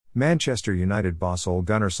Manchester United boss Ole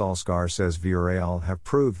Gunnar Solskjaer says Villarreal have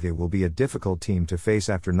proved they will be a difficult team to face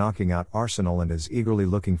after knocking out Arsenal and is eagerly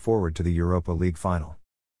looking forward to the Europa League final.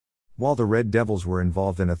 While the Red Devils were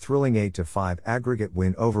involved in a thrilling 8-5 aggregate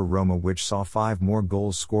win over Roma, which saw 5 more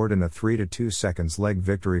goals scored in a 3-2 seconds leg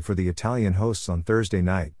victory for the Italian hosts on Thursday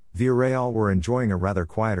night, Villarreal were enjoying a rather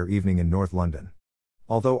quieter evening in North London.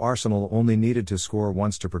 Although Arsenal only needed to score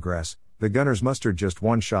once to progress, the Gunners mustered just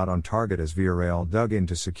one shot on target as Villarreal dug in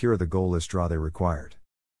to secure the goalless draw they required.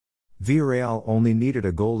 Villarreal only needed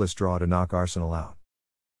a goalless draw to knock Arsenal out.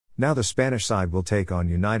 Now the Spanish side will take on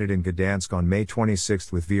United in Gdansk on May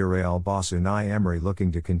 26 with Villarreal boss Unai Emery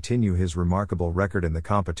looking to continue his remarkable record in the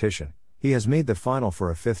competition. He has made the final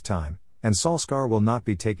for a 5th time, and Solskjaer will not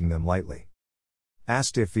be taking them lightly.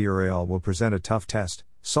 Asked if Villarreal will present a tough test,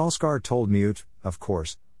 Solskjaer told Mute, "Of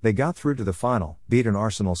course, they got through to the final, beat an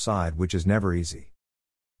Arsenal side which is never easy.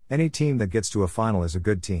 Any team that gets to a final is a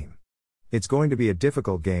good team. It's going to be a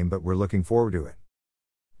difficult game, but we're looking forward to it.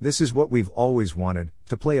 This is what we've always wanted,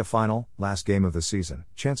 to play a final, last game of the season,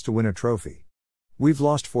 chance to win a trophy. We've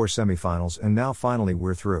lost 4 semi-finals and now finally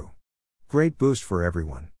we're through. Great boost for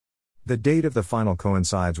everyone." The date of the final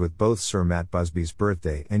coincides with both Sir Matt Busby's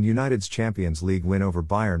birthday and United's Champions League win over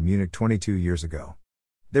Bayern Munich 22 years ago.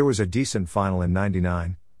 There was a decent final in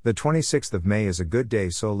 '99, the 26th of May is a good day,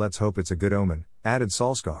 so let's hope it's a good omen, added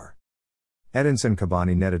Solskjaer. Edinson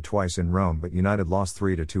Cavani netted twice in Rome, but United lost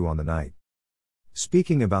 3-2 on the night.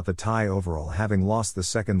 Speaking about the tie overall having lost the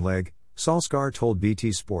second leg, Solskjaer told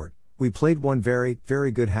BT Sport, "We played one very,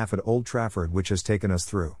 very good half at Old Trafford which has taken us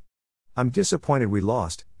through. I'm disappointed we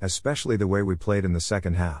lost, especially the way we played in the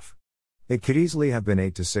second half. It could easily have been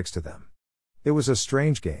 8-6 to them. It was a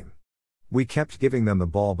strange game. We kept giving them the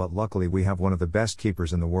ball, but luckily we have one of the best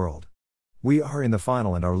keepers in the world. We are in the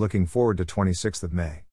final and are looking forward to 26th of May.